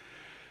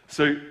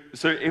 So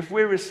if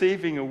we're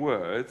receiving a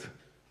word,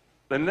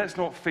 then let's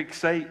not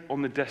fixate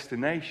on the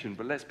destination,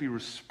 but let's be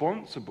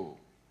responsible.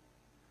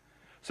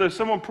 So if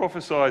someone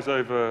prophesies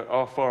over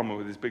our farmer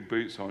with his big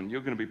boots on,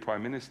 you're going to be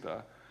Prime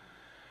Minister,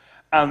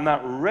 and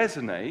that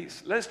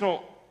resonates,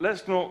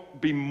 let's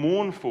not be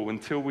mournful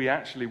until we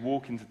actually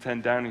walk into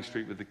 10 Downing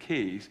Street with the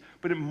keys,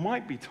 but it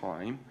might be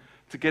time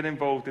to get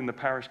involved in the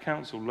parish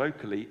council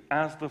locally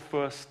as the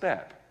first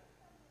step,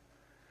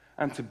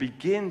 and to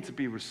begin to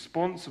be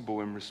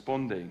responsible in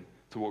responding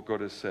to what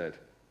God has said.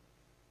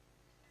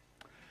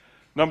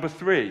 Number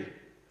 3,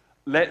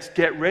 let's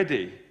get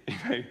ready.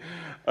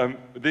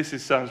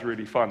 This sounds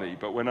really funny,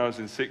 but when I was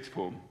in sixth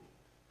form,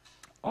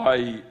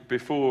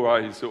 before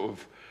I sort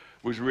of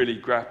was really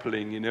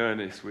grappling in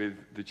earnest with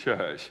the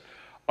church,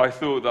 I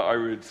thought that I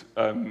would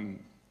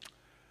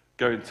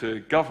go into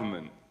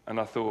government, and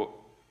I thought,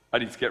 I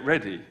need to get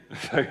ready.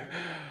 So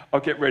I'll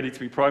get ready to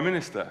be Prime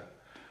Minister.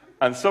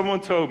 And someone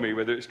told me,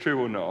 whether it's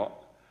true or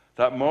not,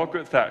 that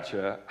Margaret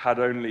Thatcher had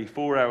only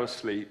 4 hours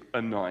sleep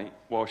a night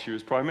while she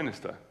was Prime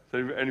Minister.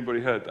 Has anybody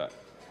heard that?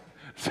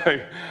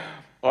 So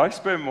I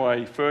spent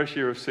my first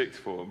year of sixth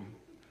form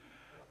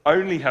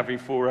only having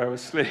 4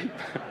 hours sleep.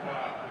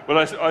 Well,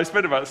 I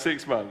spent about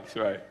 6 months,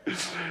 right?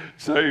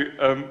 So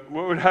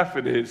what would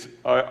happen is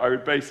I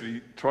would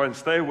basically try and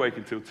stay awake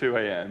until 2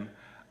 a.m.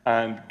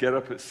 and get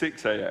up at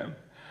 6 a.m.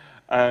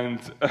 And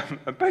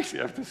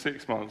basically after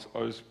 6 months, I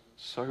was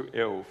so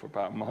ill for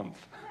about a month.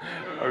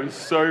 I was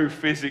so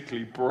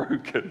physically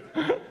broken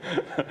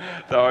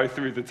that I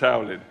threw the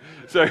towel in.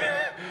 So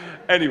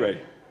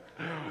anyway,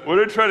 what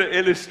I'm trying to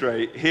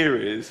illustrate here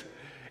is,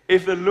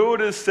 if the Lord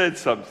has said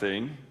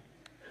something,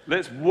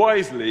 let's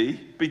wisely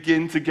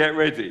begin to get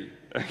ready,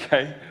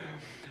 okay?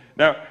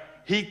 Now,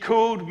 he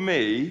called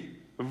me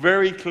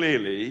very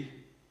clearly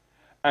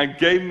and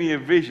gave me a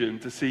vision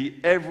to see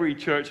every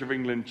Church of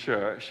England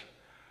church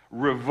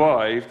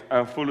revived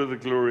and full of the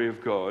glory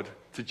of God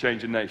to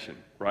change a nation,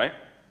 right?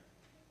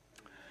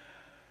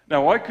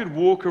 Now, I could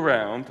walk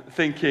around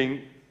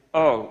thinking,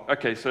 oh,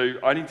 okay, so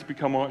I need to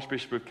become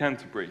Archbishop of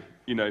Canterbury,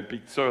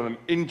 so I'm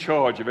in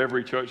charge of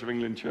every Church of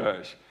England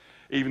church.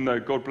 Even though,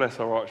 God bless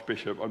our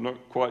Archbishop, I'm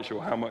not quite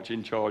sure how much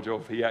in charge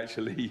of he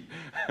actually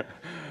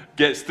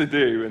gets to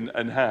do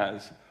and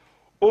has.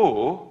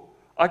 Or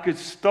I could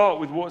start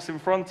with what's in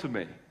front of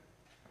me,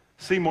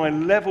 see my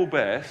level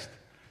best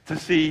to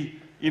see,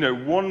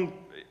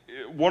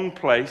 one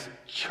place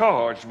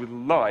charged with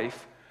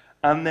life,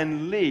 and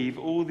then leave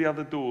all the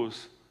other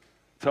doors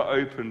to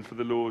open for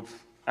the Lord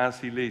as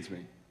he leads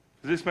me.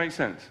 Does this make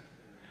sense?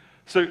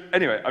 So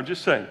anyway, I'm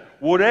just saying,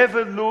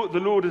 whatever the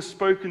Lord has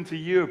spoken to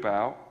you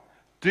about,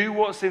 do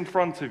what's in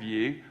front of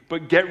you,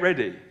 but get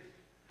ready.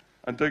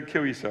 And don't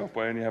kill yourself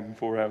by only having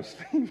 4 hours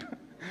sleep.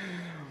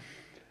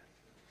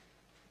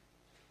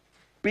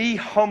 Be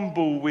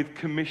humble with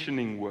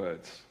commissioning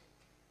words.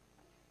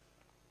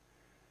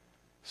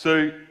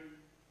 So,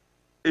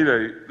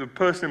 the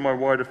person in my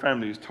wider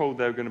family who's told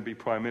they were going to be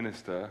Prime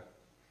Minister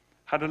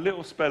had a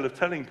little spell of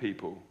telling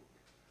people,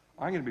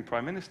 I'm going to be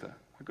Prime Minister.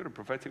 I've got a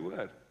prophetic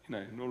word,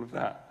 and all of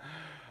that.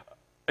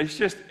 It's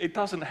just, it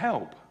doesn't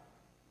help.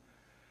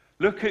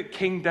 Look at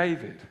King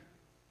David.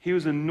 He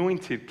was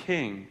anointed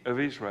king of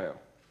Israel.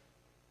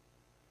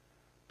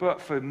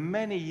 But for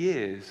many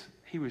years,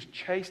 he was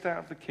chased out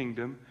of the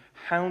kingdom,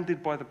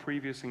 hounded by the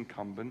previous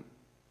incumbent,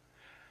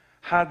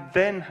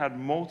 had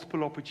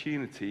multiple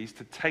opportunities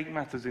to take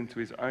matters into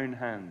his own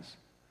hands.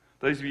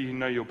 Those of you who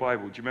know your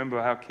Bible, do you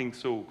remember how King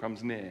Saul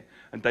comes near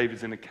and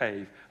David's in a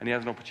cave and he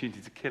has an opportunity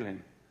to kill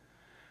him?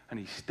 And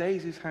he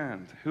stays his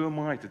hand. Who am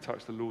I to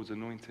touch the Lord's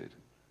anointed?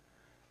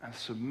 And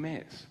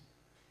submits.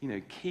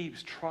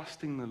 Keeps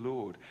trusting the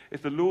Lord.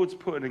 If the Lord's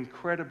put an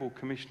incredible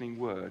commissioning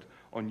word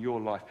on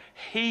your life,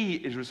 he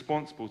is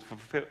responsible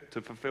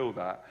to fulfill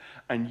that,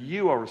 and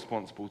you are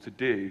responsible to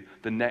do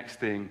the next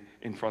thing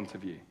in front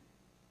of you.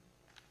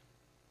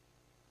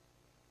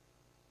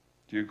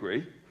 Do you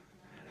agree?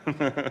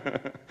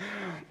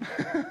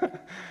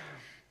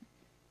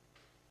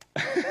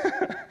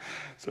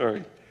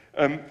 Sorry.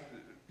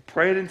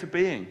 Pray it into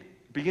being.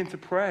 Begin to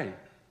pray.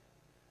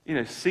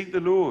 Seek the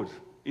Lord.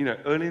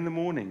 Early in the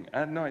morning,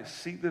 at night,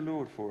 seek the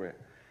Lord for it.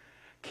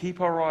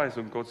 Keep our eyes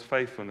on God's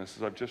faithfulness,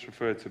 as I've just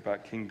referred to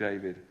about King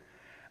David.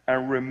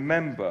 And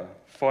remember,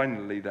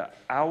 finally, that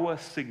our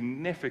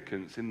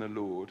significance in the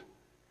Lord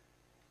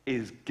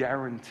is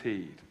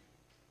guaranteed.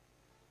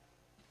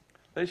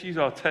 Let's use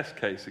our test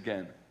case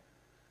again.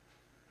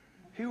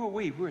 Who are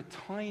we? We're a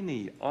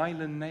tiny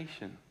island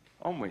nation,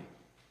 aren't we?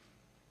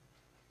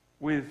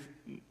 With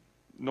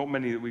not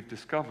many that we've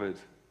discovered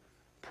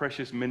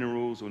precious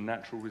minerals or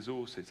natural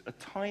resources. A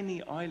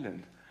tiny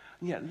island.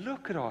 And yet,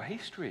 look at our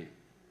history.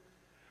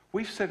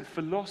 We've sent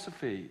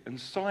philosophy and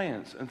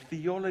science and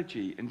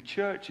theology and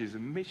churches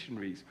and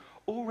missionaries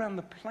all around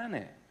the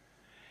planet.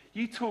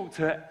 You talk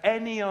to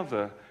any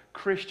other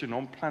Christian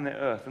on planet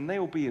Earth, and they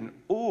will be in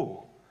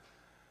awe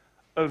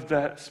of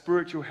that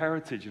spiritual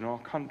heritage in our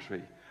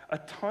country. A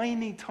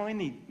tiny,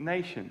 tiny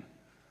nation,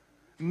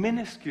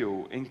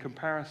 minuscule in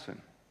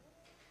comparison.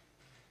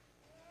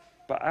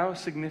 But our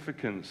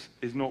significance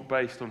is not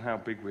based on how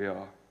big we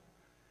are.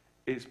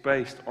 It's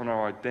based on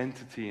our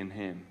identity in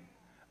Him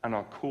and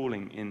our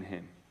calling in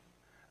Him.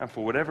 And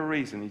for whatever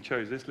reason, He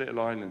chose this little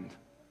island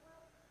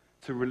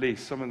to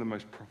release some of the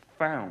most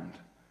profound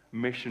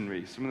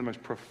missionaries, some of the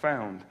most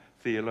profound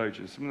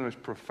theologians, some of the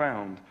most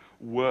profound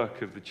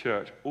work of the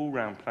church all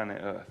around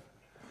planet Earth.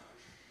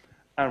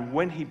 And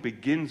when He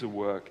begins a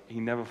work, He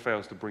never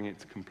fails to bring it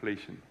to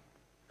completion.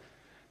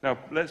 Now,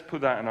 let's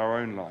put that in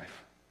our own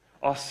life.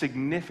 Our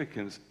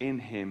significance in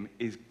Him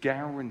is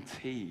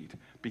guaranteed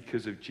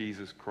because of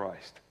Jesus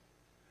Christ.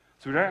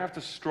 So we don't have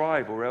to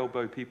strive or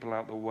elbow people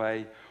out the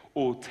way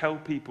or tell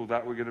people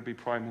that we're going to be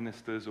prime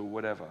ministers or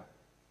whatever.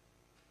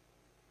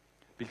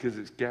 Because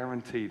it's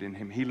guaranteed in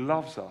Him. He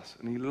loves us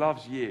and He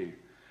loves you.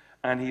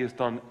 And He has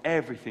done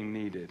everything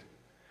needed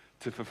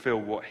to fulfill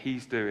what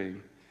He's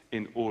doing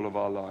in all of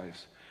our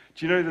lives.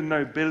 Do you know the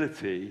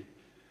nobility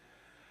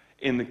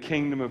in the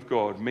kingdom of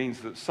God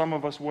means that some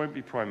of us won't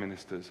be prime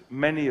ministers.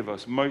 Many of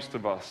us, most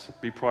of us,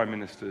 be prime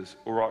ministers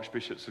or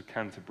archbishops of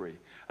Canterbury.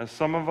 And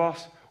some of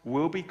us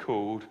will be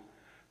called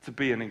to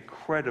be an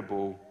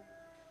incredible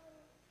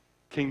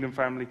kingdom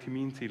family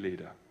community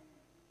leader.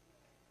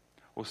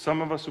 Or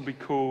some of us will be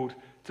called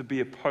to be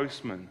a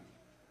postman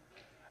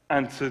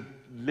and to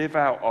live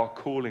out our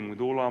calling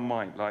with all our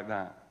might like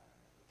that.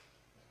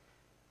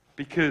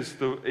 Because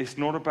it's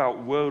not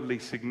about worldly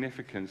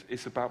significance,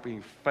 it's about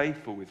being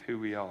faithful with who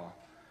we are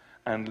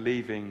and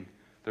leaving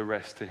the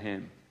rest to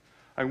Him.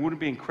 And wouldn't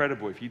it be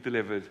incredible if you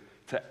delivered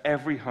to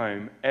every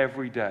home,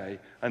 every day,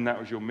 and that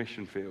was your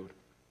mission field?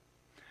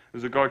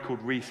 There's a guy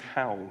called Rees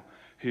Howell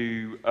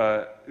who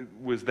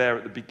was there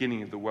at the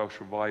beginning of the Welsh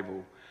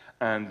revival,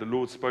 and the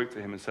Lord spoke to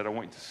him and said, I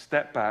want you to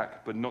step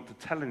back, but not to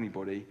tell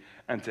anybody,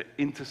 and to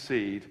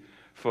intercede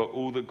for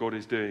all that God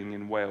is doing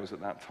in Wales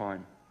at that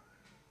time.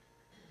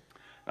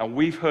 Now,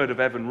 we've heard of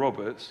Evan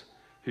Roberts,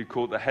 who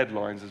caught the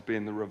headlines as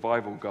being the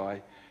revival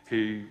guy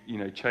who,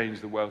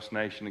 changed the Welsh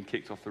nation and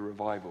kicked off the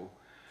revival.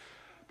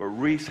 But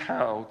Rees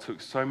Howell took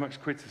so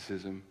much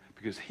criticism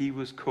because he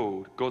was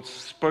called. God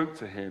spoke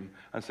to him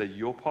and said,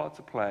 your part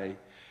to play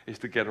is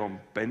to get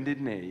on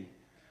bended knee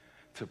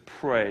to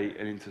pray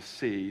and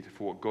intercede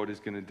for what God is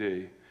going to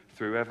do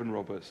through Evan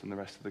Roberts and the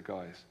rest of the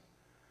guys.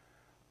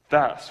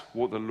 That's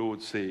what the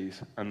Lord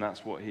sees, and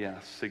that's what He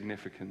has,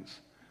 significance.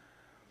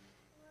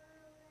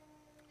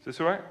 Is this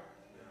all right?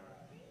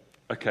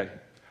 Okay.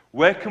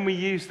 Where can we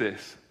use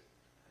this?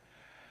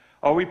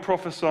 Are we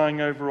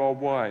prophesying over our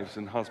wives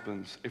and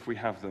husbands if we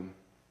have them?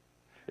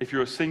 If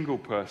you're a single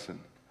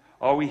person,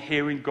 are we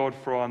hearing God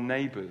for our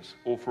neighbors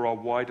or for our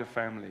wider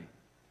family?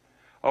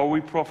 Are we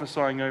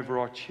prophesying over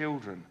our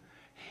children,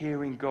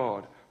 hearing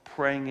God,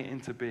 praying it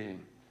into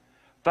being?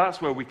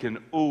 That's where we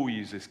can all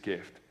use this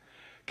gift.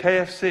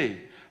 KFC,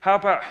 how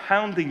about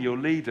hounding your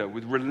leader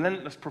with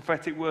relentless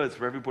prophetic words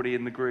for everybody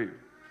in the group?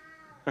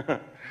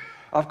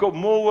 I've got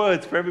more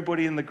words for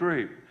everybody in the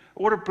group.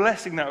 What a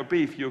blessing that would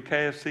be for your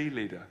KFC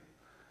leader.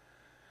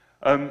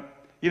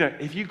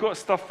 If you've got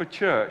stuff for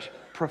church,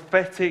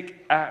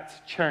 prophetic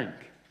at Chank.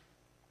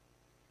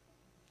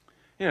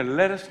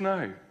 Let us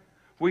know.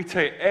 We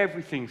take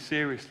everything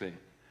seriously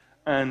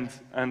and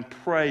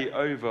pray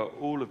over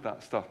all of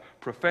that stuff.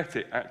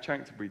 Prophetic at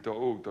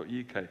chanctonbury.org.uk.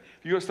 If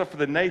you've got stuff for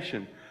the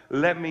nation,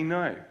 let me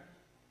know.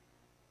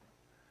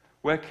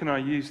 Where can I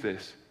use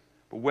this?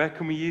 But where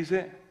can we use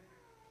it?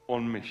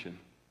 On mission.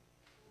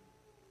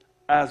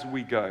 As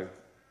we go.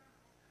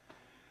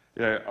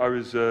 I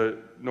was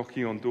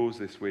knocking on doors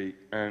this week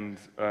and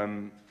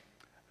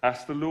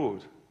asked the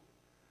Lord.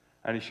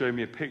 And He showed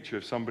me a picture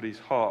of somebody's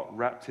heart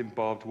wrapped in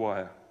barbed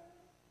wire.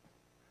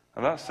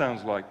 And that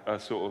sounds like a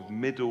sort of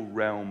middle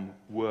realm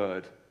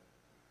word.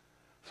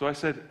 So I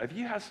said, have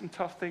you had some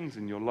tough things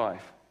in your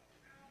life?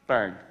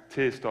 Bang,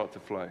 tears start to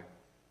flow.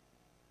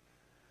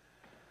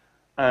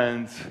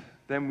 And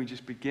then we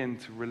just begin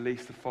to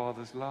release the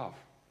Father's love.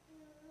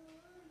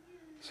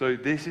 So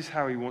this is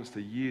how He wants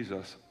to use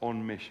us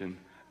on mission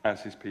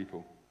as His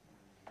people.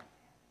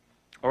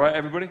 All right,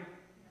 everybody?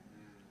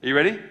 Are you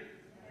ready?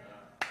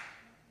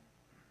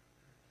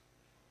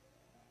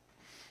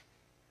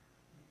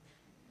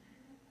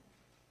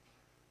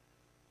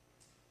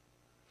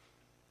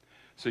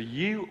 So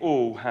you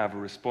all have a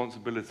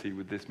responsibility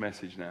with this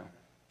message now.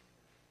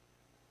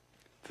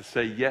 To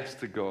say yes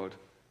to God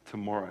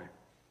tomorrow.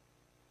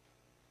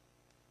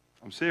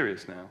 I'm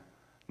serious now.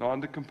 Not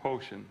under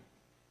compulsion.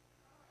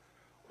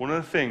 One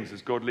of the things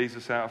as God leads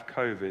us out of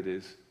COVID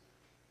is,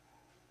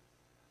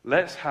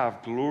 let's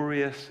have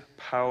glorious,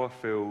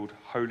 power-filled,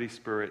 Holy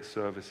Spirit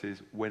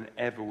services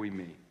whenever we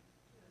meet.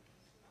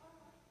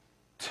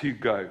 To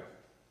go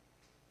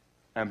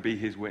and be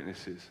his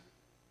witnesses.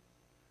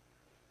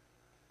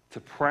 To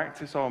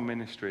practice our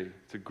ministry,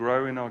 to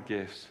grow in our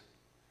gifts,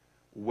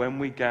 when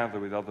we gather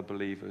with other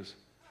believers,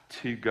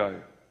 to go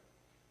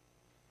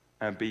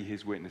and be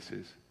his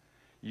witnesses.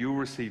 You'll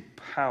receive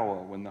power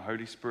when the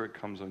Holy Spirit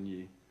comes on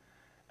you,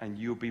 and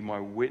you'll be my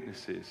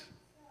witnesses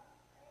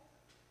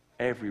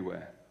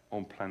everywhere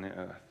on planet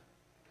Earth.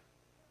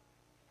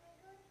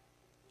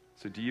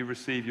 So do you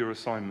receive your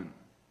assignment?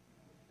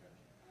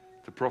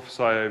 To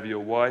prophesy over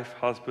your wife,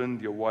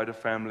 husband, your wider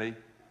family,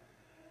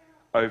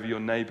 over your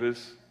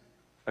neighbors,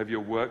 over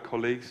your work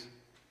colleagues.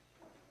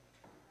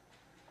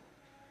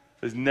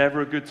 There's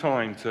never a good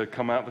time to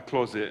come out the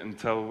closet and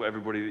tell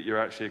everybody that you're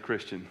actually a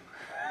Christian.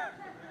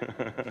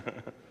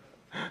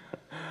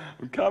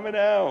 I'm coming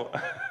out.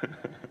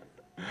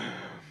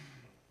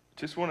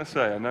 Just want to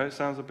say, I know it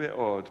sounds a bit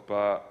odd,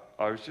 but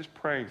I was just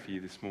praying for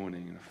you this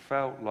morning and I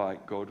felt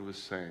like God was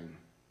saying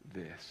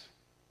this.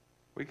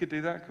 We could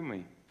do that, couldn't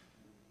we?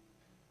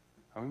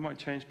 And we might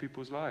change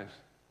people's lives.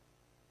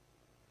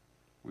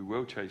 We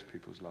will change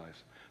people's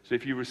lives. So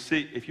if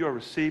you are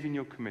receiving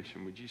your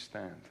commission, would you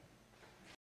stand?